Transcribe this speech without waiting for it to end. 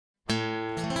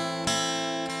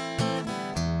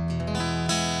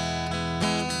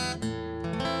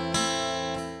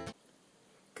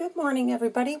morning,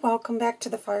 everybody. Welcome back to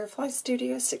the Firefly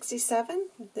Studio 67.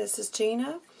 This is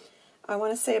Gina. I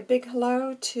want to say a big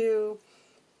hello to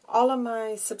all of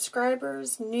my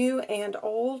subscribers, new and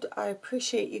old. I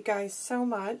appreciate you guys so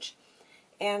much,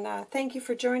 and thank you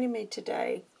for joining me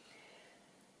today.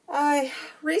 I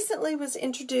recently was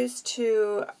introduced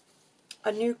to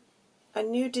a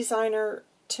new designer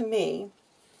to me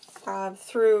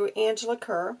through Angela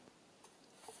Kerr.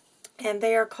 And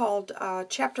they are called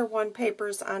Chapter 1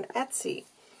 Papers on Etsy.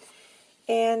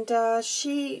 And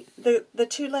the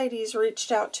two ladies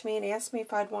reached out to me and asked me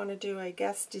if I'd want to do a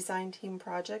guest design team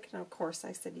project. And of course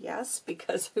I said yes,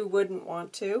 because who wouldn't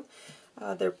want to?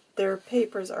 Their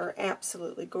papers are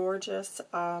absolutely gorgeous.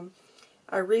 I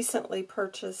recently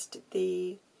purchased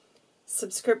the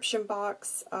subscription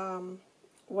box,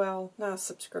 well, not a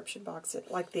subscription box,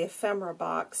 like the ephemera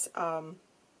box,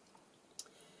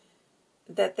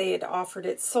 that they had offered.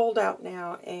 It's sold out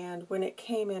now, and when it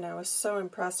came in I was so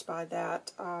impressed by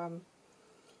that.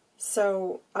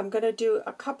 So I'm going to do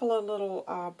a couple of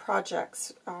little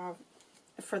projects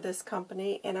for this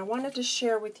company, and I wanted to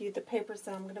share with you the papers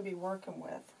that I'm going to be working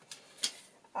with.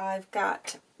 I've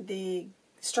got the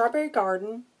Strawberry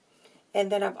Garden,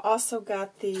 and then I've also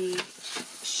got the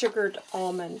Sugared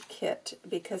Almond Kit,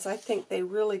 because I think they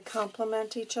really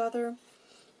complement each other.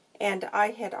 And I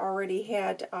had already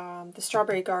had the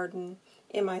Strawberry Garden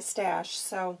in my stash,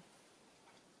 so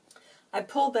I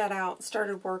pulled that out and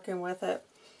started working with it.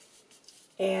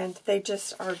 And they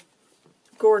just are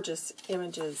gorgeous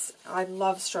images. I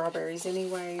love strawberries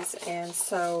anyways, and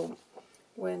so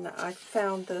when I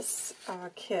found this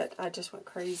kit, I just went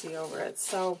crazy over it.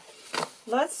 So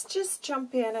let's just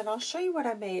jump in, and I'll show you what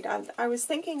I made. I was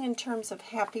thinking in terms of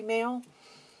Happy Mail.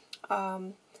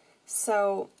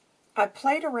 So I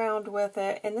played around with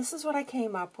it, and this is what I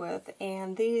came up with,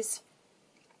 and these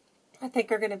I think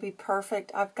are going to be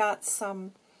perfect. I've got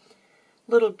some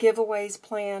little giveaways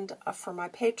planned for my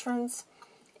patrons,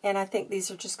 and I think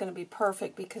these are just going to be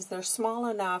perfect because they're small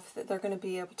enough that they're going to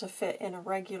be able to fit in a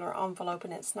regular envelope,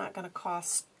 and it's not going to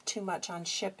cost too much on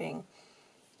shipping.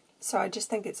 So I just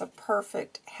think it's a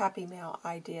perfect Happy Mail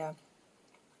idea.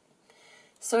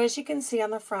 So as you can see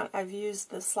on the front, I've used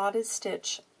the slotted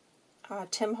stitch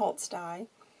Tim Holtz die,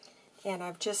 and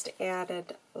I've just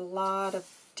added a lot of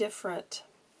different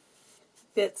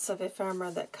bits of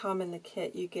ephemera that come in the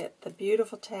kit. You get the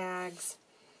beautiful tags,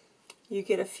 you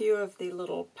get a few of the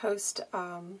little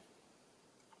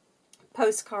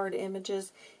postcard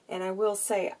images, and I will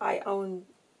say I own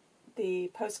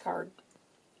the postcard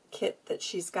kit that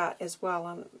she's got as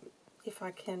well. If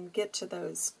I can get to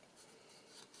those,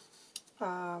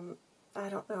 I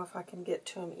don't know if I can get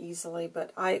to them easily,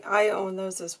 but I own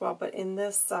those as well. But in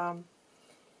this, I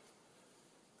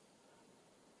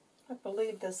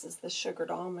believe this is the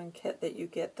Sugared Almond Kit that you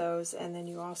get those, and then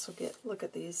you also get, look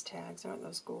at these tags, aren't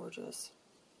those gorgeous?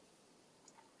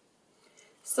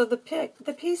 So the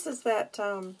pieces that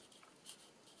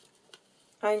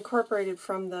I incorporated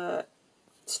from the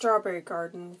Strawberry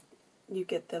Garden, you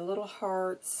get the little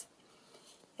hearts,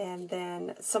 and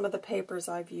then some of the papers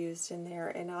I've used in there.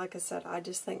 And like I said, I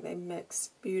just think they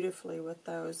mix beautifully with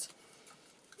those.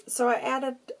 So I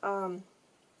added a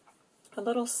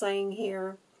little saying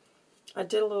here. I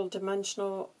did a little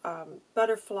dimensional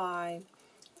butterfly.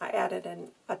 I added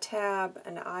a tab,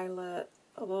 an eyelet,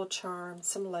 a little charm,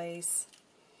 some lace.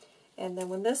 And then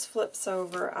when this flips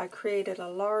over, I created a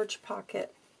large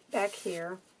pocket back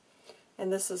here.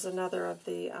 And this is another of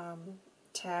the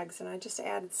tags, and I just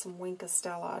added some Wink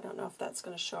Estella. I don't know if that's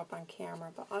going to show up on camera,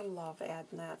 but I love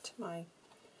adding that to my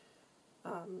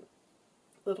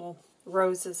little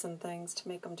roses and things to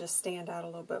make them just stand out a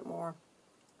little bit more.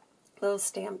 Little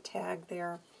stamp tag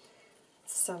there,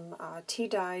 some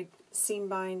tea-dyed seam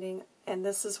binding, and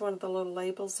this is one of the little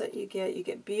labels that you get. You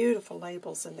get beautiful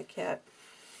labels in the kit.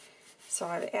 So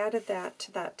I've added that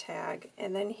to that tag,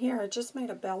 and then here I just made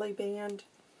a belly band.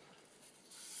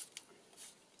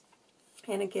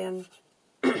 And again,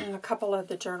 a couple of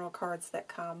the journal cards that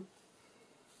come.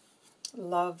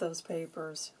 Love those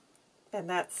papers. And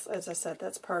that's, as I said,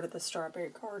 that's part of the Strawberry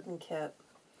Garden kit.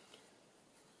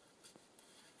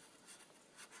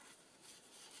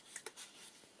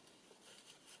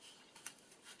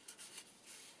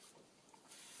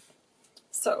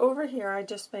 So over here I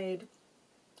just made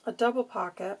a double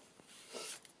pocket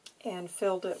and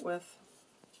filled it with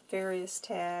various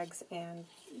tags and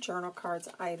journal cards.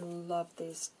 I love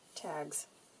these tags.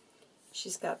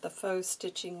 She's got the faux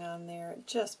stitching on there,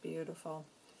 just beautiful.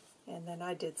 And then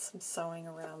I did some sewing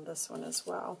around this one as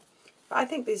well. I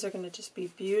think these are going to just be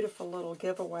beautiful little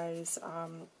giveaways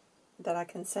that I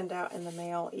can send out in the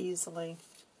mail easily.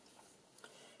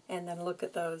 And then look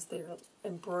at those, they're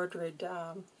embroidered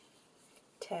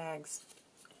tags,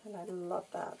 and I love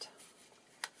that.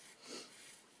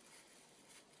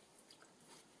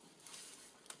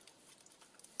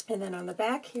 And then on the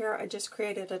back here, I just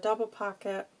created a double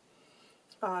pocket.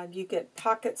 You get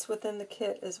pockets within the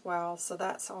kit as well, so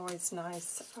that's always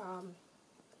nice.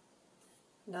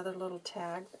 Another little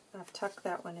tag. I've tucked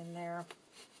that one in there.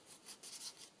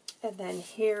 And then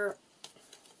here,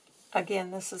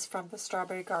 again, this is from the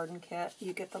Strawberry Garden kit.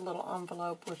 You get the little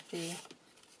envelope with the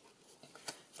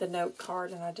note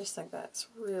card, and I just think that's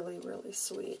really, really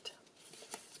sweet.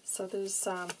 So there's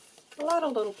a lot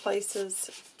of little places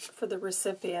for the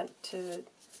recipient to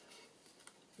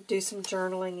do some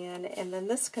journaling in, and then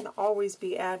this can always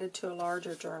be added to a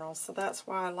larger journal, so that's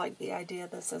why I like the idea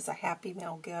of this as a Happy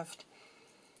Mail gift,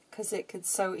 because it could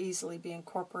so easily be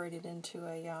incorporated into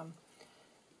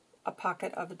a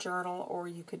pocket of a journal, or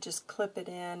you could just clip it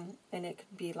in and it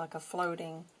could be like a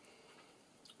floating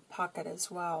pocket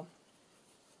as well.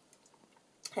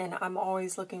 And I'm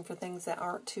always looking for things that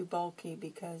aren't too bulky,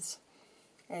 because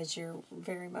as you're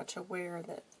very much aware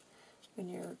that when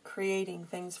you're creating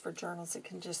things for journals, they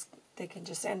can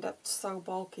just end up so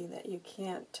bulky that you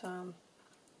can't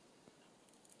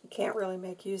really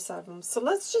make use of them. So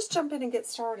let's just jump in and get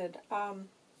started.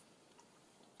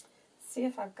 See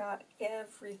if I've got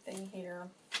everything here.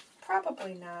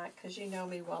 Probably not, because you know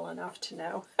me well enough to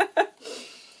know.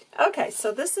 Okay,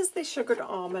 so this is the Sugared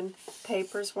Almond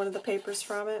papers, one of the papers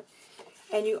from it.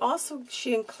 And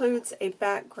she includes a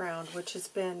background, which has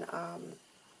been,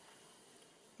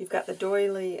 you've got the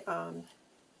doily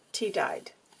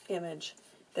tea-dyed image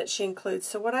that she includes.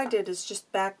 So what I did is just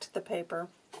backed the paper.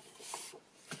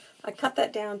 I cut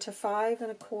that down to 5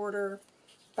 1/4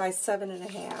 by 7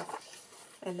 1/2.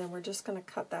 And then we're just going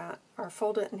to cut that, or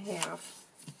fold it in half.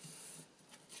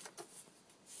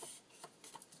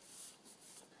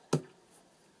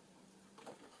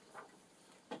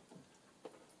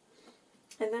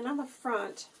 And then on the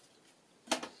front,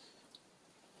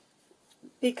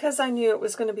 because I knew it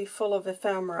was going to be full of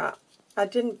ephemera, I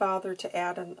didn't bother to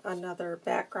add another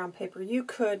background paper. You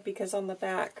could, because on the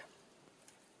back,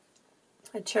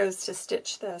 I chose to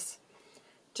stitch this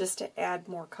just to add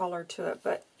more color to it.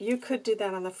 But you could do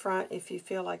that on the front if you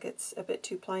feel like it's a bit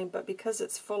too plain. But because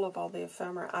it's full of all the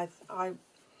ephemera, I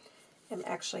am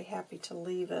actually happy to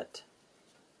leave it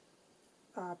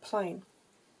plain.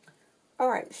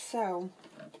 Alright, so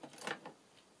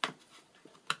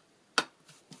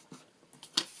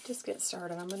just get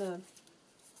started. I'm going to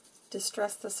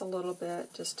distress this a little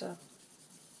bit just to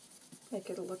make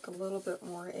it look a little bit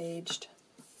more aged.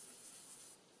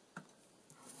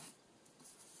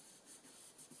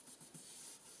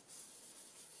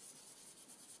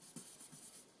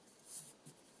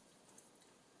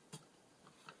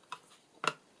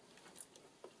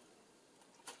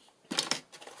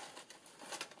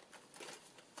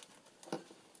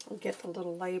 Get the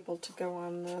little label to go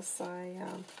on this. I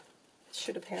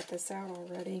should have had this out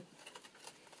already.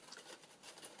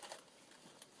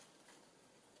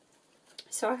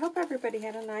 So I hope everybody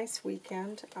had a nice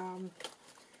weekend.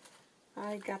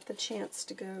 I got the chance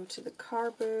to go to the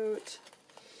car boot,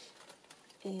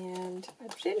 and I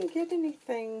didn't get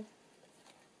anything.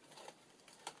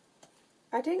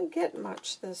 I didn't get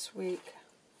much this week.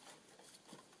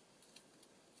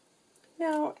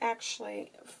 No,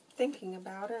 actually, thinking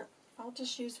about it, I'll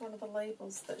just use one of the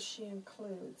labels that she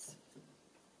includes.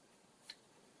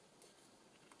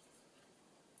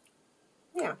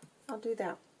 Yeah, I'll do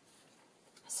that.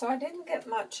 So I didn't get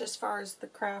much as far as the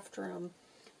craft room.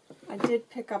 I did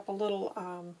pick up a little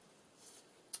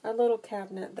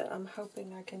cabinet that I'm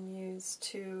hoping I can use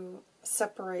to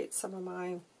separate some of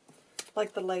my,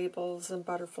 like the labels and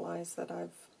butterflies that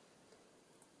I've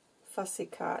fussy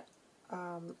cut,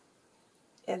 and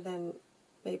then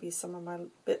maybe some of my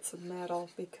bits of metal,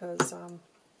 because I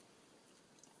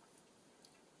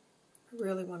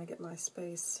really want to get my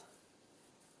space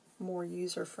more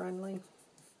user-friendly.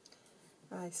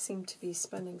 I seem to be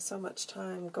spending so much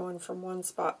time going from one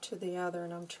spot to the other,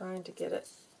 and I'm trying to get it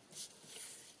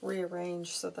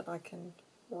rearranged so that I can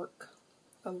work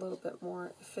a little bit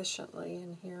more efficiently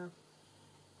in here.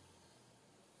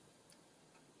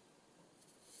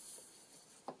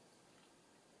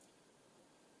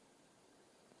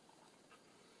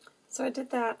 So I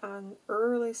did that on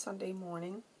early Sunday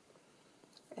morning,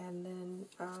 and then,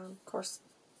 of course,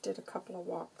 did a couple of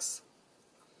walks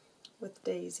with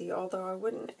Daisy, although I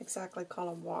wouldn't exactly call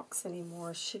them walks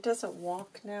anymore. She doesn't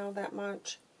walk now that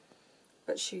much,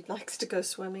 but she likes to go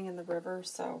swimming in the river,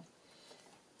 so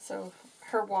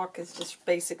her walk is just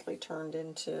basically turned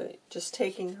into just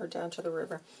taking her down to the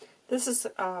river. This is,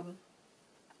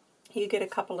 you get a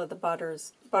couple of the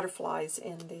butterflies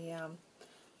in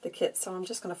the kit, so I'm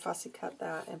just going to fussy cut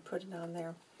that and put it on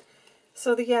there.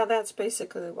 So yeah, that's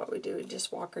basically what we do. We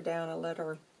just walk her down and let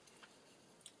her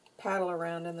paddle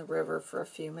around in the river for a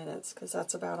few minutes, because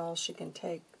that's about all she can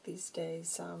take these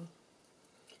days.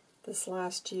 This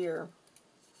last year,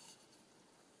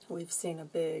 we've seen a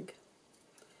big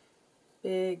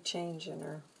change in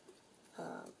her.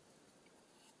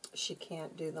 She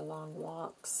can't do the long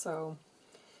walks, so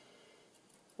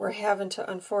we're having to,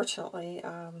 unfortunately,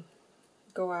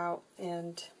 go out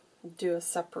and do a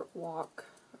separate walk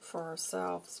for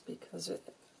ourselves, because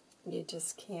you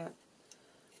just can't,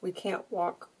 we can't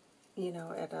walk, you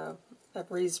know, at a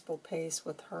reasonable pace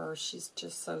with her. She's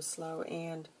just so slow,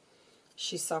 and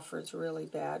she suffers really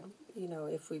bad, you know,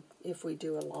 if we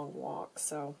do a long walk.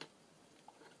 So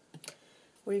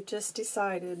we've just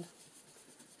decided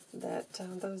that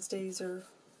those days are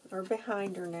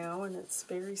behind her now, and it's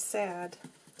very sad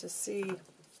to see,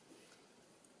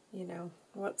 you know,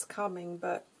 what's coming,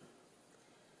 but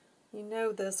you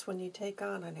know this when you take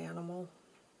on an animal.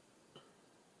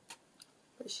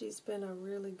 But she's been a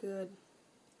really good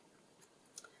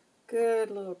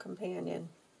little companion,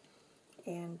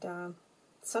 and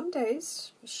some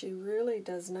days she really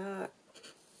does not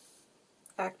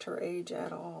act her age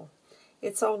at all.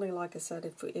 It's only, like I said,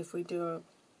 if we do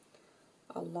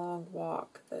a long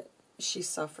walk that she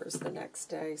suffers the next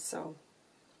day. So,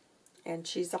 and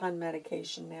she's on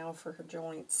medication now for her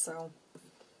joints, so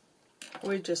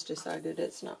we just decided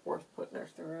it's not worth putting her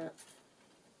through it.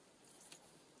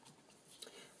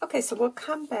 Okay, so we'll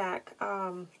come back.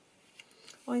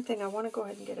 Only thing, I want to go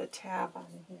ahead and get a tab on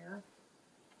here.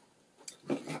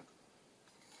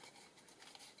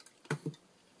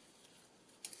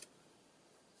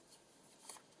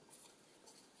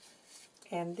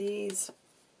 And these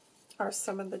are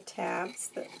some of the tabs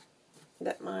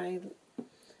that my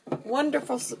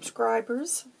wonderful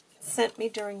subscribers sent me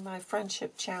during my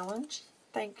friendship challenge.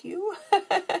 Thank you.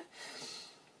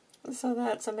 So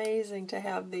that's amazing to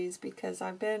have these, because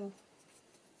I've been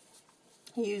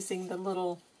using the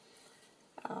little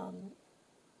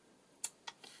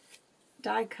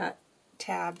die cut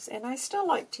tabs, and I still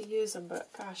like to use them,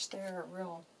 but gosh, they're a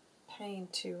real pain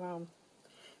to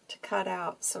cut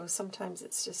out. So sometimes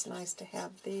it's just nice to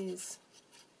have these.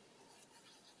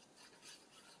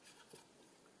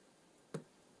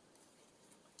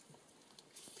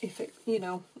 If it, you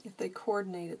know, if they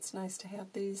coordinate, it's nice to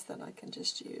have these that I can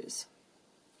just use.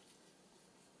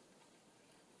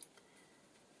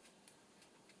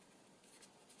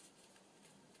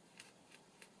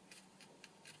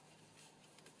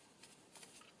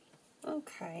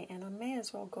 Okay, and I may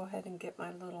as well go ahead and get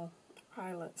my little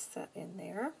eyelet set in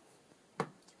there.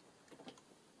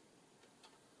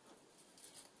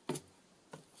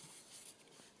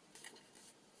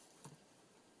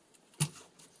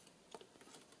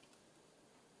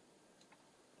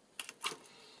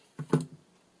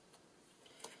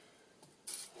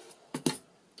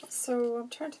 So I'm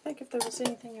trying to think if there was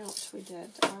anything else we did.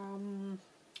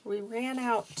 We ran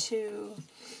out to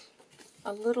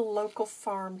a little local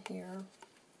farm here.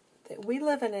 We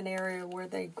live in an area where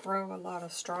they grow a lot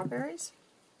of strawberries.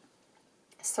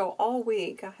 So all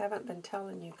week, I haven't been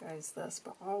telling you guys this,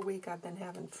 but all week I've been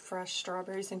having fresh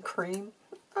strawberries and cream.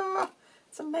 Ah,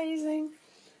 it's amazing.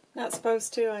 Not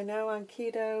supposed to, I know, I'm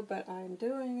keto, but I'm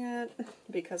doing it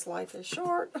because life is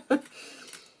short.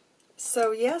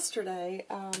 So yesterday,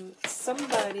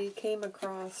 somebody came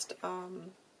across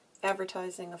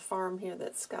advertising a farm here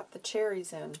that's got the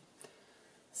cherries in.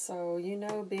 So, you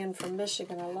know, being from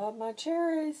Michigan, I love my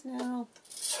cherries now.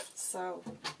 So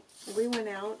we went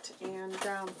out and,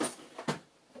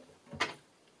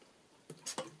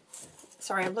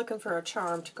 sorry, I'm looking for a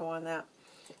charm to go on that.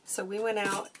 So we went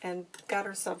out and got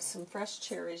ourselves some fresh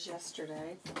cherries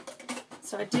yesterday.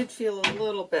 So I did feel a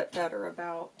little bit better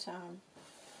about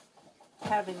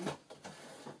having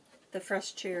the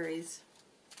fresh cherries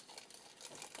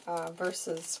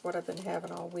versus what I've been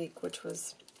having all week, which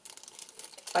was,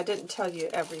 I didn't tell you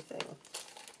everything.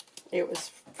 It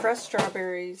was fresh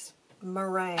strawberries,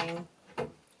 meringue,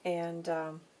 and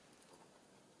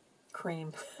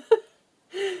cream.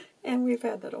 And we've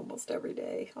had that almost every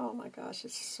day. Oh my gosh,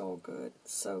 it's so good,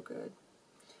 so good.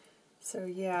 So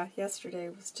yeah, yesterday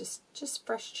was just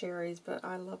fresh cherries, but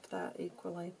I love that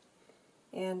equally.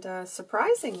 And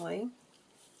surprisingly,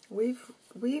 we've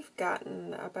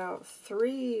gotten about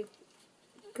 3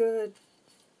 good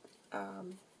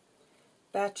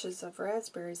batches of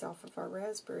raspberries off of our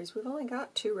raspberries. We've only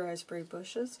got 2 raspberry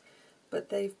bushes, but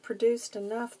they've produced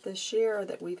enough this year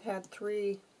that we've had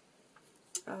 3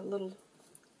 little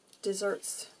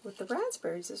desserts with the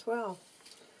raspberries as well.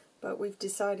 But we've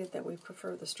decided that we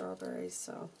prefer the strawberries.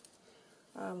 So,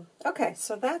 okay,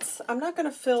 so I'm not going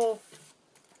to fill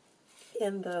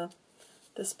in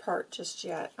this part just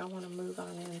yet. I want to move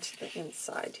on into the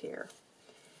inside here.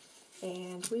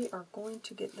 And we are going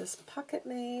to get this pocket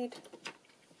made.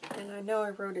 And I know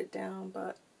I wrote it down,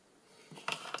 but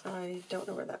I don't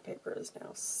know where that paper is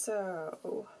now.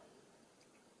 So,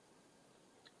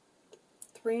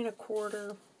 3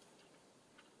 1/4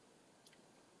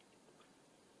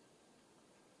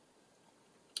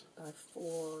 by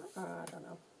 4, I don't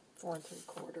know, 4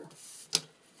 3/4.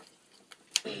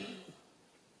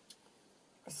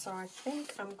 So I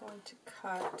think I'm going to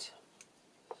cut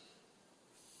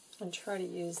and try to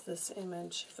use this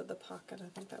image for the pocket. I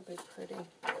think that'd be pretty.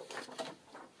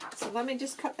 So let me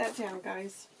just cut that down,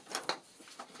 guys.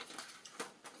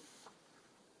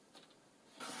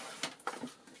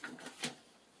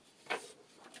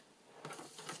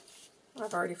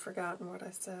 I've already forgotten what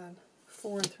I said.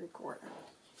 4 3/4.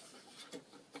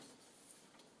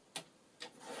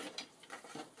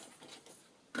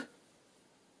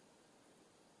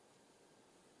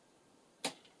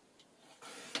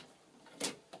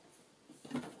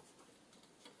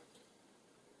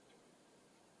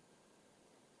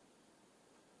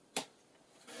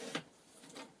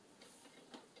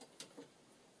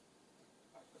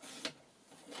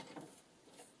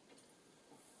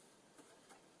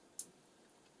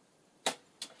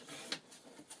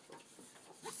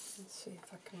 Let's see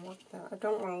if I can work that. I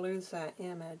don't want to lose that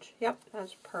image. Yep,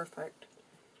 that's perfect.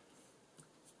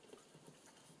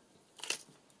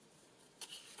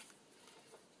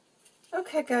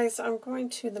 Okay guys, I'm going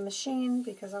to the machine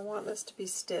because I want this to be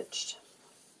stitched.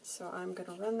 So I'm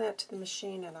going to run that to the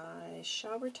machine and I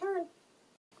shall return.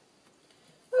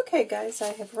 Okay guys,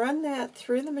 I have run that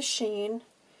through the machine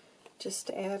just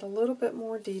to add a little bit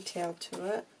more detail to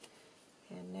it.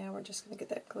 And now we're just going to get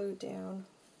that glued down.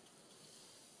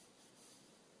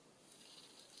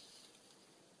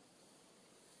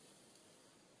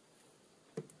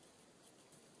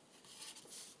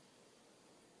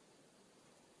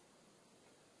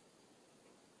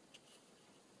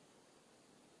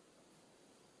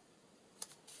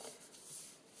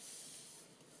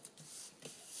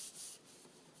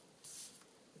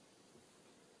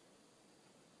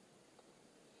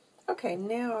 Okay,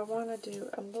 now I want to do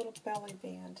a little belly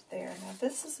band there. Now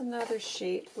this is another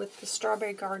sheet with the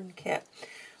Strawberry Garden Kit.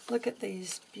 Look at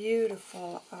these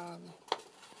beautiful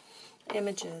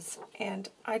images, and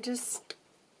I just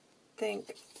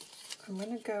think I'm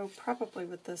going to go probably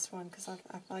with this one because I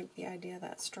like the idea of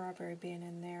that strawberry being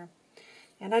in there.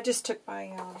 And I just took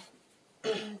my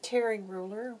tearing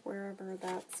ruler, wherever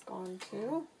that's gone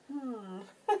to.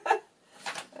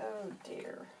 Oh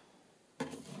dear.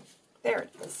 There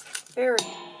it is.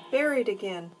 Buried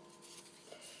again.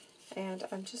 And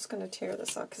I'm just going to tear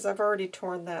this off because I've already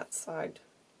torn that side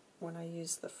when I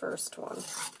used the first one.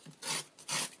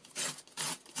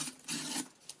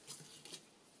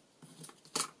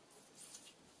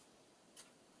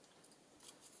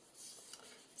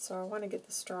 So I want to get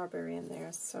the strawberry in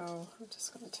there, so I'm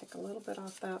just going to take a little bit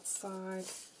off that side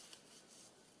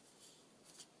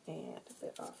and a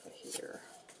bit off of here,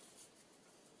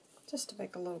 just to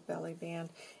make a little belly band.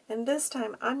 And this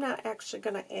time I'm not actually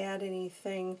going to add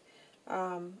anything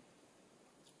to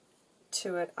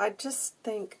it. I just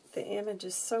think the image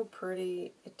is so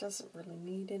pretty, it doesn't really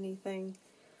need anything.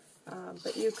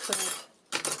 But you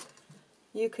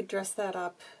could dress that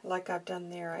up like I've done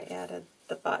there. I added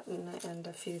the button and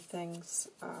a few things,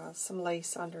 some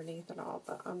lace underneath and all,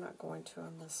 but I'm not going to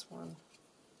on this one.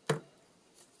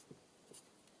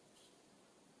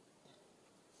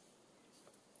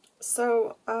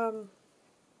 So,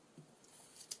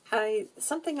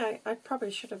 something I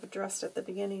probably should have addressed at the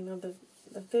beginning of the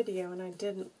video, and I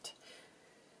didn't.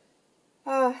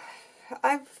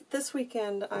 This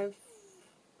weekend I've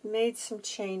made some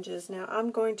changes. Now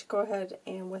I'm going to go ahead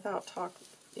and, without talk,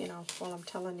 while I'm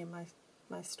telling you my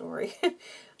story,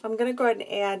 I'm going to go ahead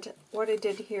and add, what I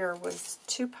did here was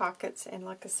 2 pockets, and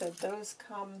like I said, those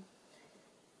come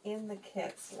in the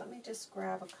kit. So let me just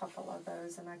grab a couple of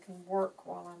those and I can work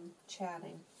while I'm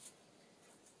chatting.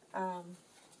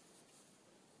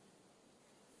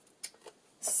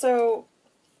 So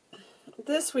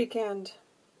this weekend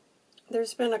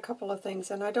there's been a couple of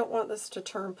things, and I don't want this to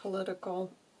turn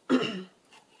political.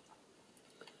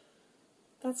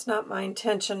 That's not my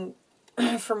intention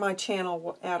for my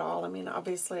channel at all. I mean,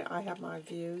 obviously I have my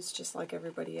views just like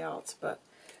everybody else, but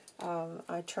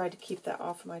I try to keep that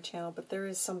off of my channel. But there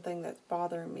is something that's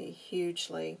bothering me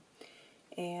hugely,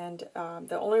 and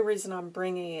the only reason I'm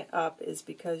bringing it up is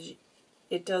because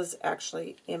it does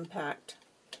actually impact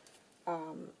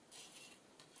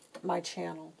my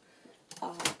channel.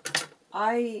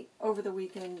 I, over the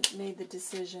weekend, made the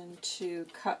decision to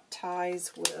cut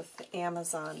ties with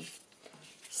Amazon.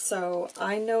 So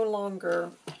I no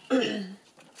longer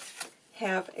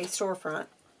have a storefront,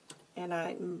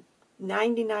 and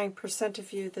 99%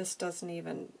 of you, this doesn't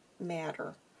even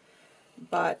matter.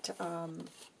 But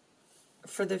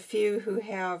for the few who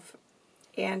have,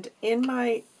 and in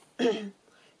my,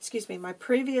 excuse me, my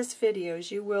previous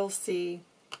videos, you will see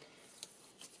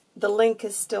the link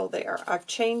is still there. I've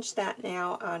changed that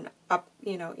now on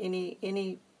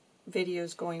any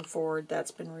videos going forward.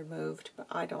 That's been removed, but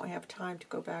I don't have time to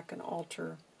go back and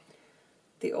alter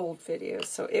the old videos.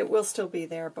 So it will still be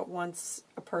there, but once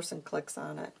a person clicks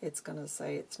on it, it's going to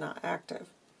say it's not active.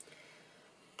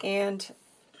 And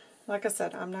like I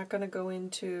said, I'm not going to go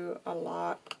into a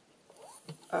lot.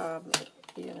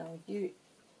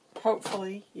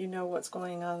 Hopefully you know what's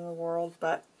going on in the world,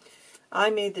 but I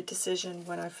made the decision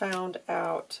when I found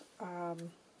out,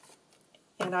 and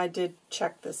I did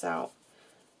check this out,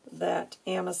 that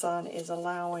Amazon is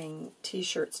allowing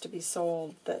t-shirts to be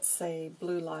sold that say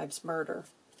Blue Lives Murder.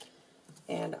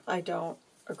 And I don't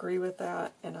agree with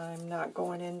that, and I'm not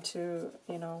going into,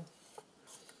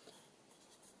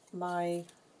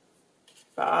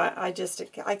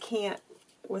 I can't,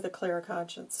 with a clear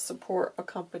conscience, support a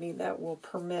company that will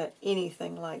permit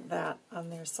anything like that on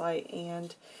their site.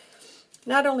 And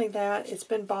not only that, it's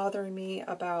been bothering me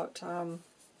about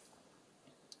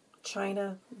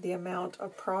China, the amount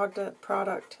of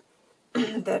product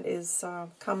that is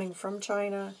coming from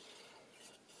China,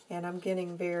 and I'm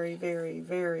getting very, very,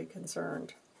 very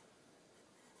concerned.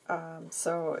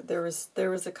 So there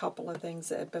was a couple of things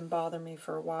that had been bothering me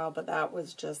for a while, but that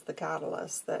was just the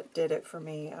catalyst that did it for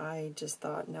me. I just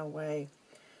thought, no way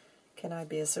can I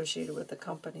be associated with a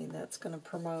company that's going to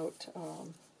promote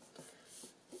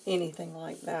anything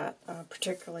like that,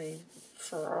 particularly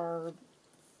for our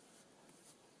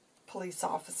police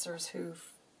officers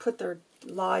who've put their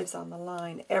lives on the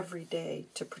line every day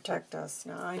to protect us.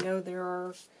 Now, I know there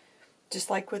are, just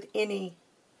like with any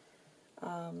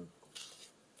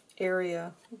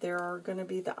area, there are going to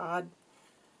be the odd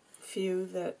few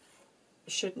that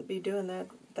shouldn't be doing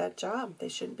that job. They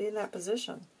shouldn't be in that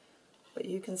position. But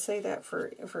you can say that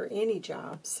for any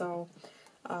job. So,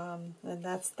 and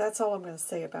that's all I'm going to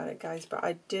say about it, guys. But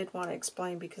I did want to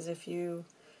explain, because if you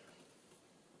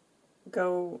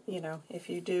go, if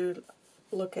you do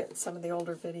look at some of the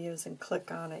older videos and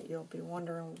click on it, you'll be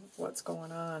wondering what's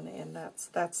going on, and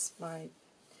that's my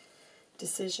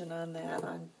decision on that.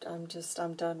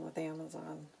 I'm done with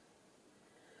Amazon.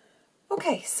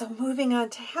 Okay, so moving on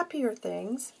to happier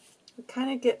things. We're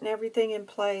kind of getting everything in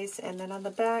place, and then on the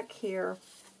back here,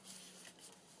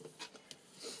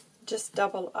 just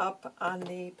double up on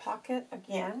the pocket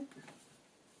again.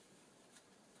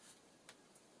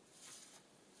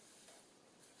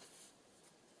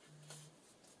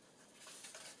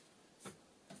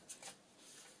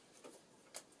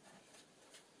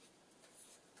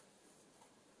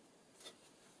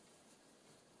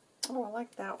 Oh, I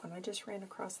like that one. I just ran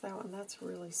across that one. That's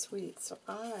really sweet. So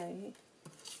I need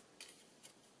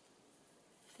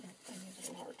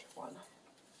a large one.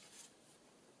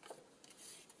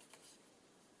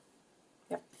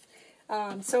 Yep.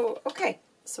 Okay.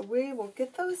 So we will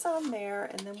get those on there,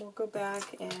 and then we'll go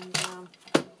back and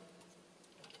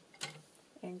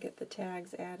get the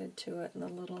tags added to it, and the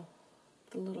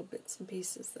little bits and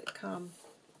pieces that come.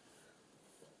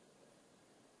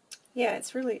 Yeah,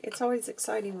 it's always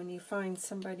exciting when you find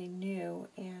somebody new,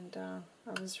 and I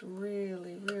was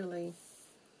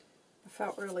I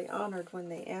felt really honored when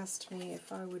they asked me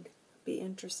if I would be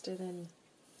interested in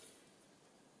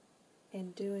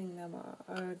doing them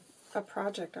a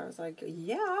project. I was like,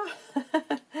 yeah.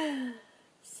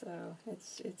 So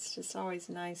it's just always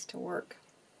nice to work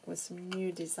with some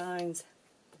new designs.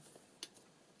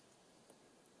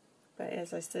 But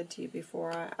as I said to you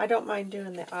before, I don't mind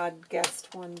doing the odd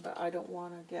guest one, but I don't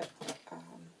want to get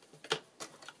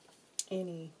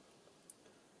any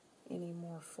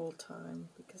more full time,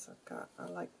 because I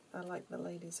like the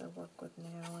ladies I work with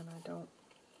now, and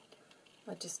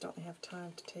I just don't have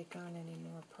time to take on any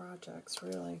more projects,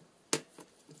 really.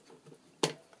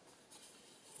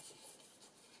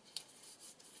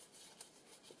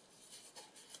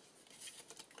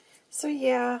 So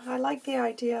yeah, I like the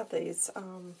idea of these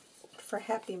for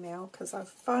Happy Mail, because I've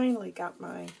finally got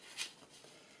my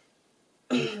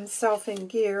self in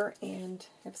gear and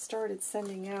have started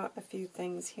sending out a few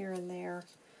things here and there.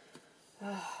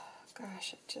 Oh,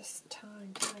 gosh, it just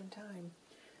time.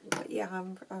 But yeah,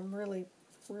 I'm really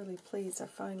really pleased I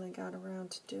finally got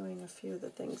around to doing a few of the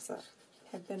things that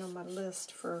had been on my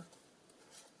list for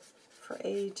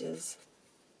ages.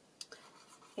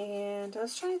 And I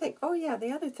was trying to think, oh yeah,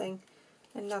 the other thing,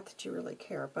 and not that you really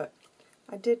care, but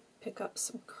I did pick up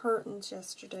some curtains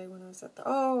yesterday when I was at the,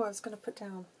 I was going to put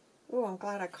down, I'm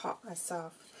glad I caught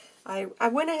myself. I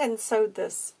went ahead and sewed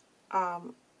this,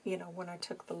 you know, when I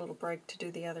took the little break to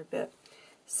do the other bit.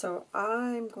 So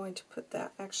I'm going to put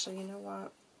that, actually, you know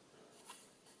what?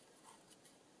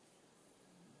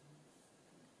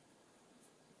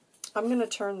 I'm going to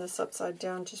turn this upside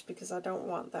down just because I don't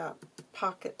want that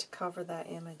pocket to cover that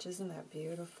image. Isn't that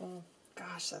beautiful?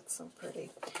 Gosh, that's so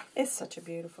pretty. It's such a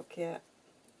beautiful kit.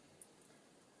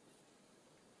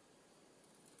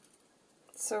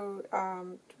 So,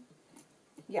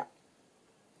 yeah.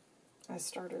 I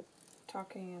started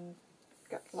talking and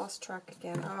got lost track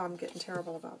again. Oh, I'm getting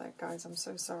terrible about that, guys. I'm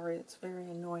so sorry. It's very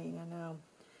annoying, I know.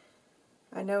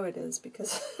 I know it is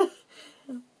because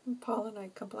Paul and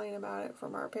I complain about it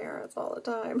from our parents all the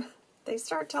time. They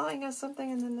start telling us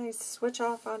something and then they switch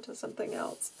off onto something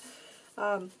else.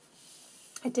 I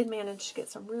did manage to get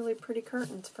some really pretty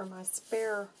curtains for my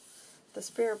the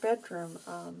spare bedroom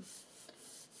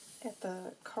at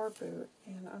the car boot,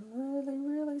 and I'm really,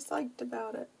 really psyched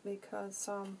about it because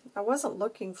I wasn't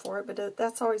looking for it, but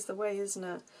that's always the way, isn't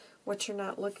it? What you're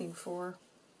not looking for.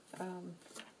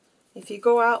 If you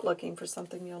go out looking for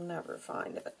something, you'll never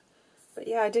find it. But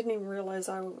yeah, I didn't even realize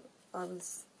I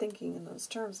was thinking in those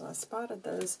terms, and I spotted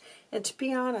those. And to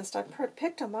be honest, I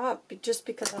picked them up just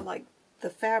because I like the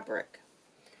fabric.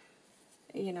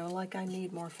 You know, like I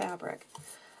need more fabric.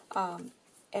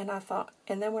 And I thought,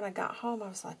 and then when I got home, I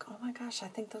was like, oh my gosh, I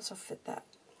think those will fit that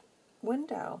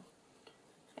window.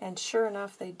 And sure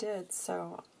enough, they did.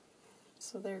 So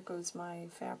there goes my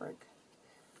fabric,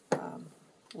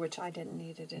 which I didn't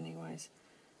need it anyways.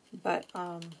 But,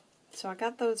 so I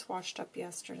got those washed up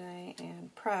yesterday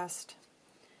and pressed.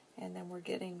 And then we're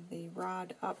getting the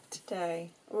rod up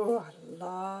today. Oh, I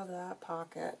love that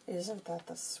pocket. Isn't that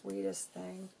the sweetest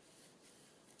thing?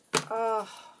 Oh,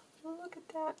 look at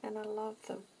that. And I love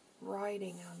the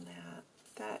writing on that.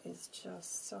 That is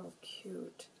just so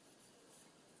cute.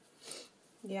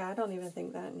 Yeah, I don't even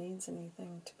think that needs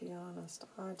anything, to be honest.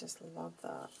 I just love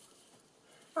that.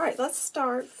 Alright, let's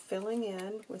start filling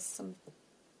in with some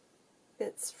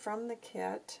bits from the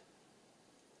kit.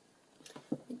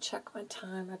 Let me check my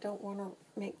time. I don't want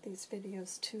to make these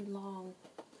videos too long.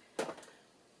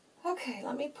 Okay,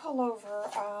 let me pull over.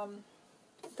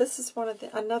 This is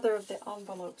another of the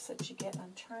envelopes that you get.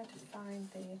 I'm trying to find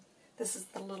this is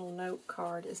the little note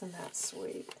card. Isn't that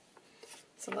sweet?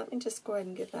 So let me just go ahead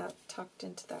and get that tucked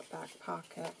into that back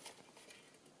pocket.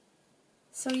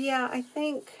 So yeah, I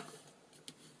think,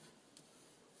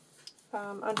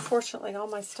 unfortunately, all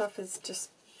my stuff is just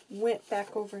went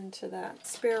back over into that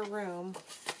spare room.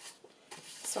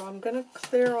 So I'm going to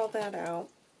clear all that out.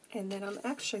 And then I'm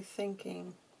actually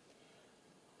thinking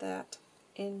that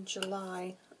in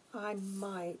July, I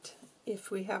might,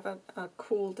 if we have a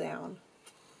cool down,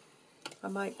 I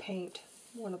might paint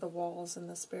one of the walls in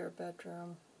the spare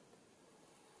bedroom.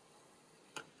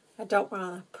 I don't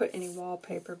want to put any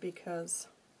wallpaper because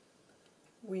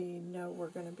we know we're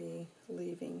going to be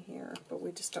leaving here, but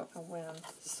we just don't know when.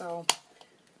 So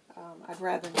I'd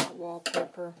rather not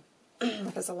wallpaper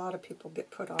because a lot of people get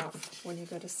put off when you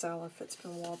go to sell if it's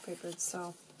been wallpapered.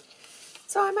 So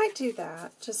I might do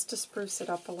that just to spruce it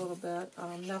up a little bit.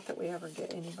 Not that we ever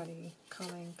get anybody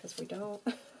coming, because we don't.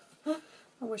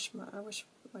 I wish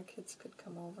my kids could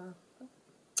come over,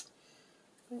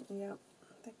 but yeah,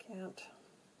 they can't.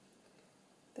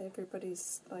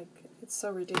 Everybody's like, it's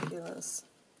so ridiculous.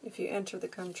 If you enter the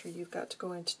country, you've got to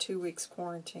go into 2 weeks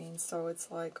quarantine. So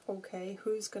it's like, okay,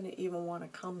 who's going to even want to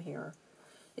come here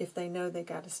if they know they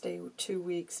got to stay 2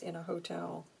 weeks in a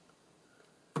hotel?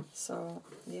 So,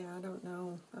 yeah, I don't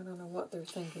know what they're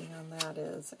thinking on that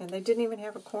is. And they didn't even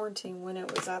have a quarantine when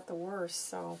it was at the worst,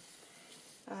 so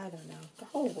I don't know. The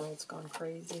whole world's gone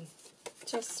crazy.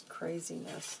 Just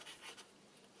craziness.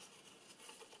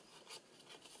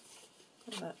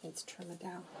 And that needs to trim it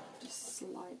down just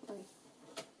slightly.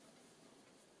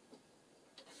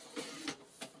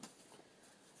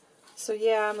 So,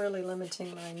 yeah, I'm really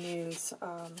limiting my news.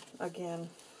 Again,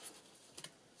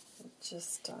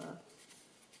 just...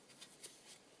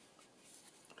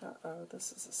 uh-oh,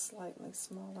 this is a slightly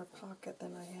smaller pocket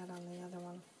than I had on the other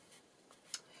one.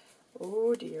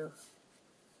 Oh dear.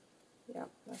 Yep,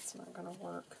 that's not going to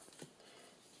work.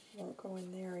 Won't go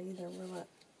in there either, will it?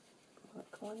 Will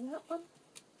it go in that one?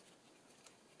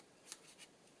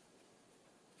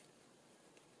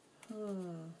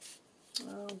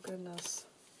 Oh goodness.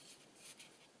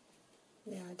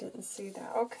 Yeah, I didn't see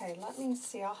that. Okay, let me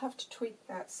see. I'll have to tweak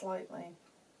that slightly.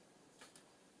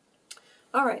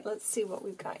 All right, let's see what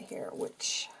we've got here.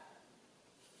 Let's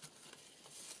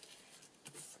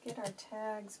get our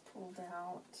tags pulled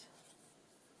out.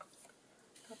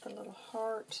 Got the little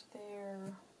heart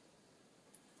there.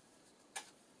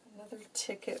 Another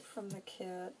ticket from the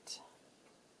kit.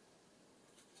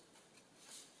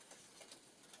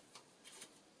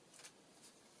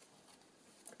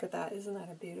 Look at that. Isn't that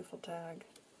a beautiful tag?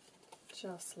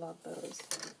 Just love those.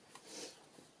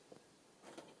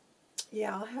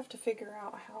 Yeah, I'll have to figure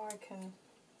out how I can...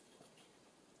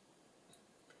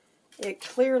 It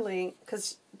clearly,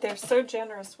 because they're so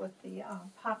generous with the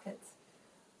pockets,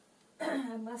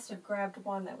 I must have grabbed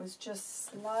one that was just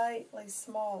slightly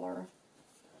smaller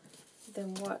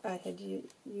than what I had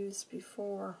used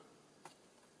before.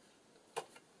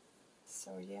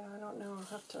 So yeah, I don't know. I'll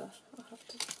have to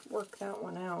work that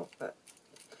one out, but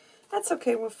that's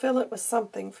okay. We'll fill it with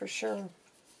something for sure.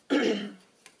 And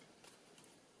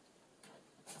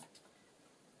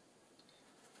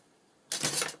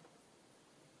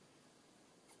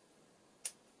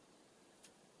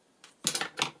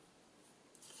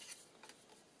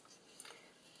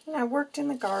I worked in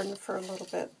the garden for a little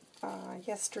bit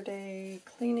yesterday,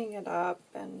 cleaning it up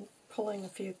and pulling a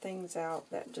few things out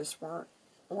that just weren't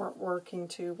working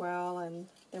too well, and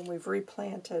then we've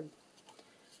replanted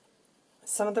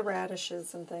some of the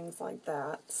radishes and things like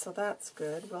that, so that's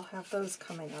good. We'll have those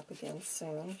coming up again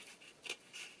soon.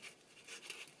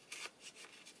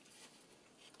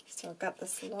 So I've got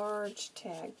this large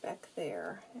tag back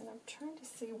there, and I'm trying to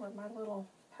see where my little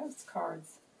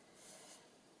postcards.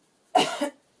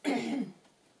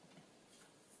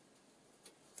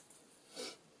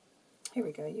 Here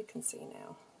we go, you can see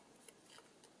now.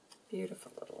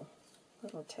 Beautiful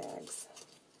little tags.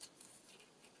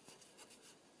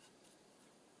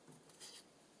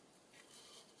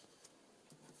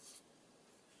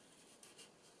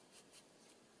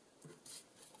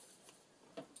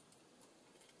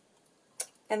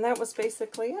 And that was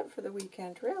basically it for the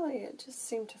weekend, really. It just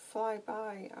seemed to fly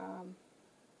by.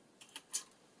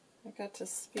 I got to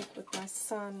speak with my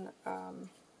son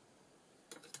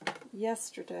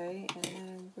yesterday, and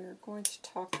then we're going to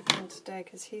talk again today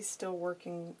because he's still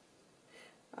working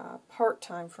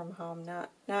part-time from home. Not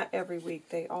every week.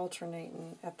 They alternate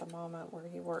at the moment where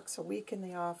he works a week in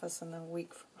the office and then a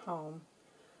week from home.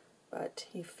 But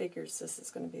he figures this is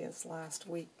going to be his last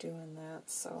week doing that,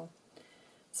 so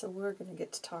we're going to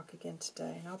get to talk again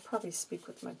today. And I'll probably speak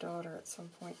with my daughter at some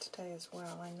point today as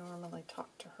well. I normally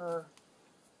talk to her.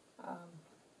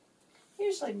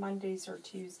 Usually Mondays or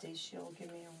Tuesdays she'll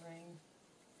give me a ring.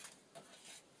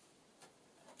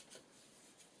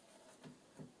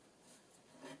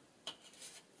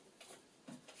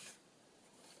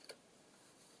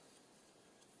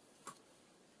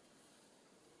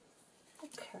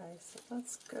 Okay, so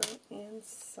let's go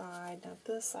inside. Now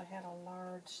this, I had a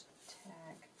large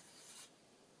tag.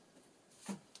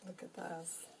 Look at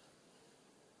those.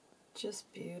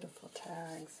 Just beautiful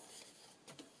tags.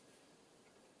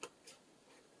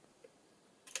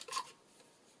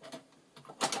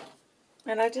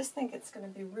 And I just think it's going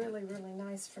to be really, really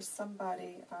nice for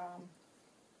somebody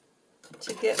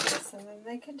to get this. And then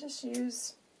they can just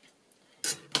use,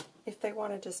 if they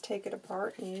want to just take it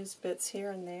apart and use bits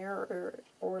here and there,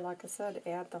 or like I said,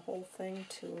 add the whole thing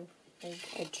to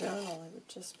a journal. It would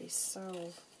just be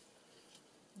so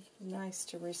nice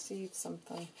to receive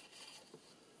something.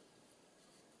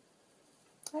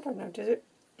 I don't know,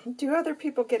 do other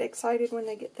people get excited when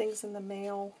they get things in the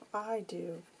mail? I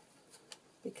do,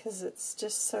 because it's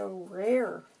just so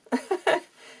rare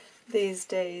these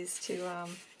days to,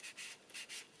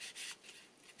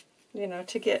 you know,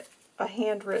 to get a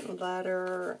handwritten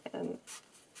letter. And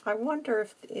I wonder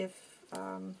if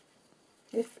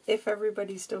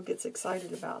everybody still gets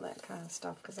excited about that kind of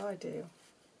stuff, because I do.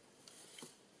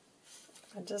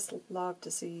 I just love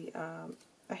to see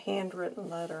a handwritten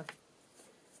letter.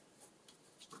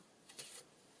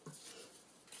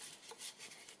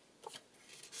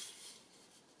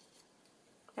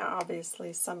 Now,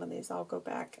 obviously, some of these I'll go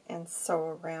back and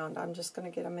sew around. I'm just going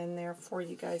to get them in there for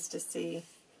you guys to see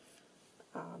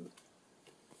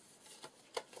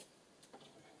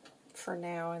for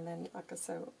now. And then, like I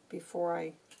said, before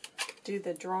I do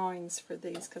the drawings for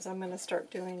these, because I'm going to start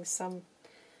doing some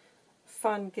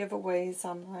fun giveaways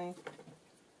on my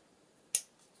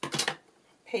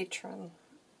Patreon.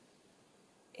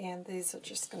 And these are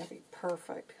just going to be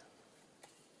perfect.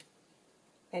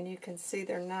 And you can see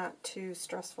they're not too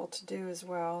stressful to do as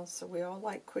well, so we all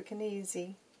like quick and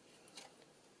easy.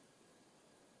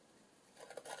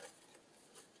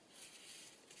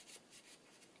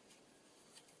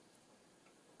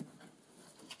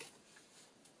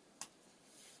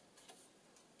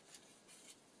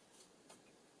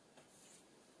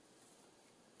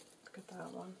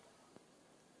 that one.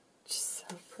 Just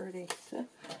so pretty.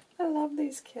 I love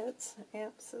these kits. I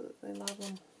absolutely love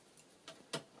them.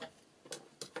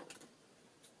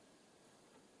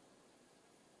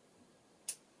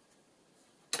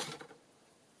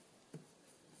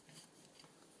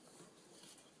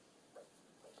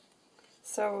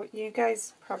 So you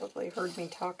guys probably heard me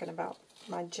talking about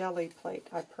my jelly plate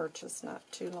I purchased not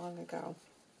too long ago.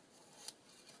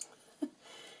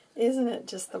 Isn't it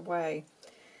just the way?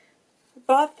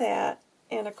 Bought that,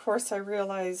 and of course I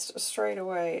realized straight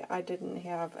away I didn't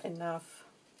have enough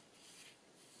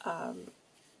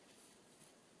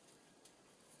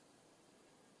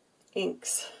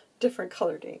inks, different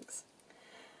colored inks.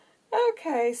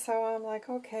 Okay, so I'm like,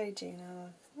 okay,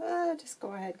 Gina, just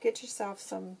go ahead, get yourself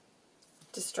some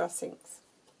distress inks.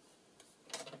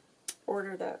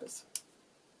 Order those.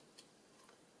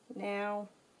 Now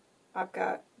I've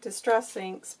got distress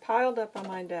inks piled up on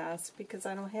my desk because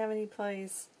I don't have any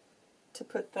place to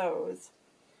put those.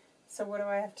 So what do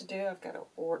I have to do? I've got to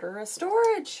order a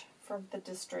storage for the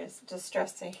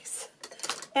distress inks.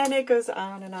 And it goes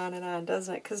on and on and on,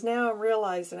 doesn't it? Because now I'm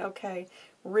realizing, okay,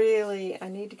 really, I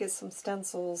need to get some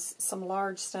stencils, some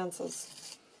large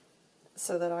stencils,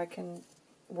 so that I can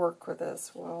work with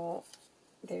this. Well,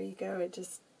 there you go. It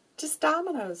just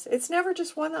dominoes. It's never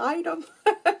just one item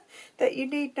that you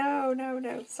need. No, no,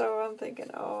 no. So I'm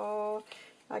thinking, oh,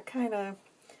 I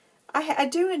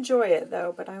do enjoy it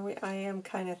though, but I am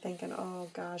kind of thinking, oh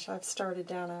gosh, I've started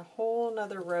down a whole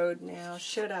nother road now.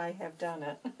 Should I have done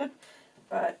it?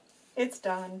 But it's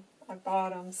done. I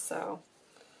bought them, so.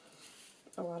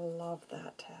 Oh, I love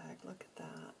that tag. Look at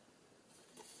that.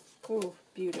 Ooh,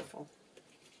 beautiful.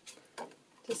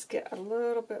 Just get a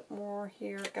little bit more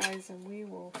here, guys, and we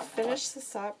will finish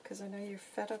this up because I know you're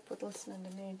fed up with listening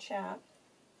to me chat.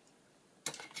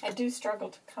 I do struggle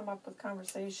to come up with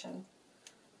conversation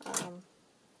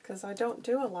because I don't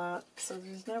do a lot, so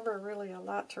there's never really a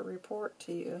lot to report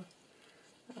to you.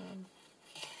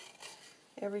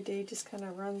 Every day just kind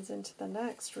of runs into the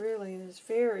next, really. There's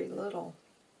very little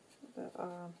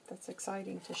that's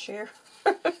exciting to share.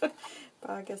 But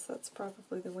I guess that's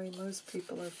probably the way most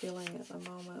people are feeling at the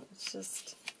moment. It's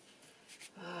just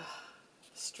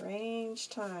strange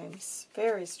times.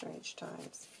 Very strange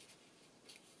times.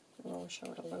 I wish I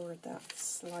would have lowered that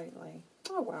slightly.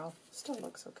 Oh well, still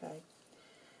looks okay.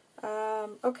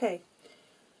 Okay.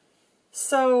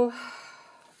 So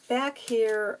back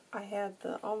here I had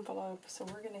the envelope, so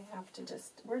we're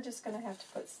just gonna have to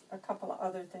put a couple of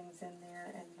other things in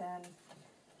there, and then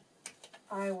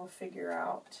I will figure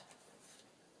out.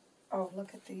 Oh,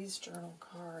 look at these journal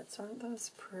cards. Aren't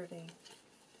those pretty?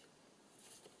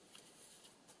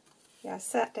 Yeah, I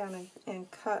sat down and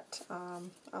cut,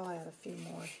 I'll add a few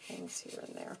more things here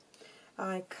and there.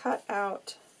 I cut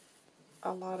out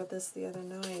a lot of this the other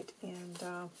night, and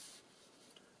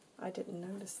I didn't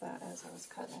notice that as I was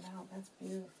cutting it out. That's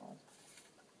beautiful.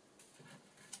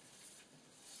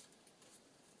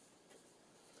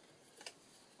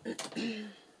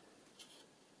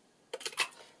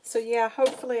 So yeah,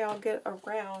 hopefully I'll get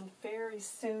around very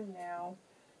soon now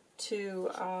to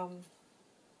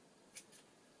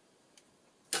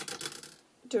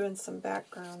doing some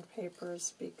background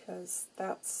papers, because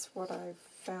that's what I've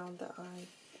found that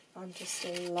I'm just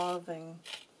loving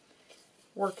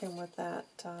working with that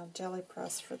jelly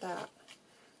press for that.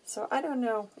 So I don't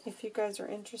know if you guys are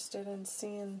interested in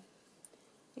seeing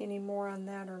any more on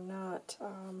that or not.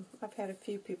 I've had a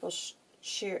few people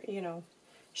share,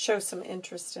 show some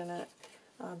interest in it,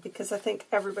 because I think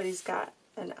everybody's got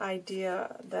an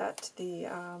idea that the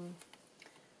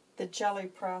jelly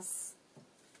press,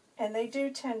 and they do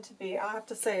tend to be, I'll have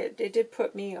to say, it did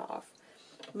put me off.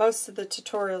 Most of the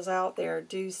tutorials out there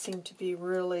do seem to be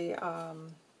really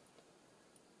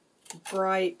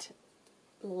bright,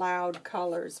 loud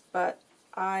colors, but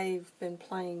I've been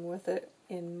playing with it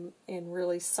in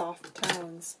really soft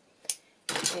tones,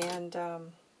 and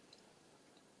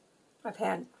I've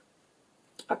had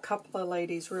a couple of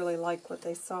ladies really like what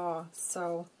they saw,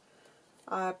 so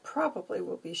I probably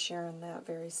will be sharing that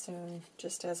very soon,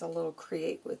 just as a little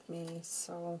create with me.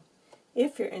 So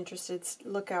if you're interested,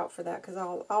 look out for that, because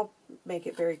I'll make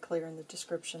it very clear in the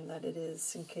description that it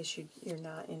is, in case you're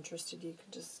not interested. You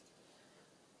can just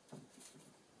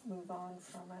move on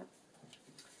from it.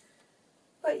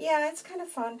 But yeah, it's kind of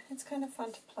fun. It's kind of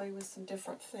fun to play with some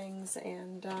different things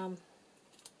and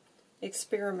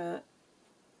experiment,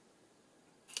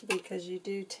 because you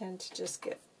do tend to just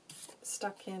get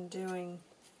stuck in doing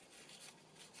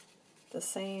the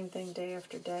same thing day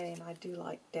after day, and I do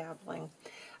like dabbling.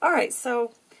 Alright,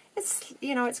 so it's,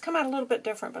 you know, it's come out a little bit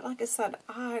different, but like I said,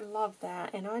 I love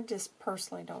that, and I just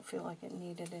personally don't feel like it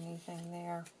needed anything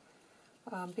there,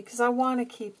 because I want to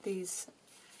keep these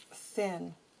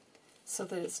thin so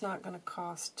that it's not going to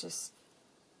cost just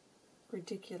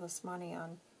ridiculous money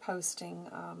on posting,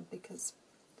 because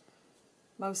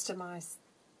most of my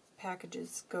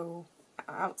packages go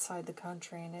outside the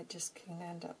country, and it just can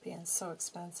end up being so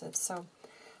expensive. So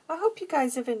I hope you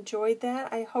guys have enjoyed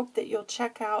that. I hope that you'll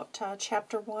check out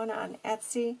Chapter 1 on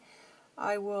Etsy.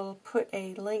 I will put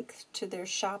a link to their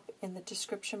shop in the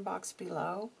description box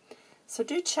below. So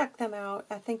do check them out.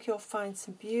 I think you'll find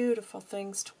some beautiful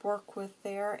things to work with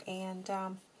there. And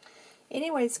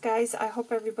anyways, guys, I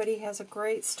hope everybody has a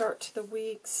great start to the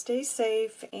week. Stay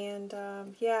safe, and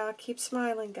yeah, keep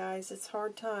smiling, guys. It's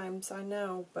hard times, I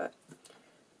know, but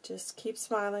just keep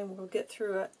smiling. We'll get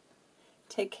through it.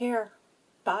 Take care.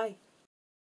 Bye.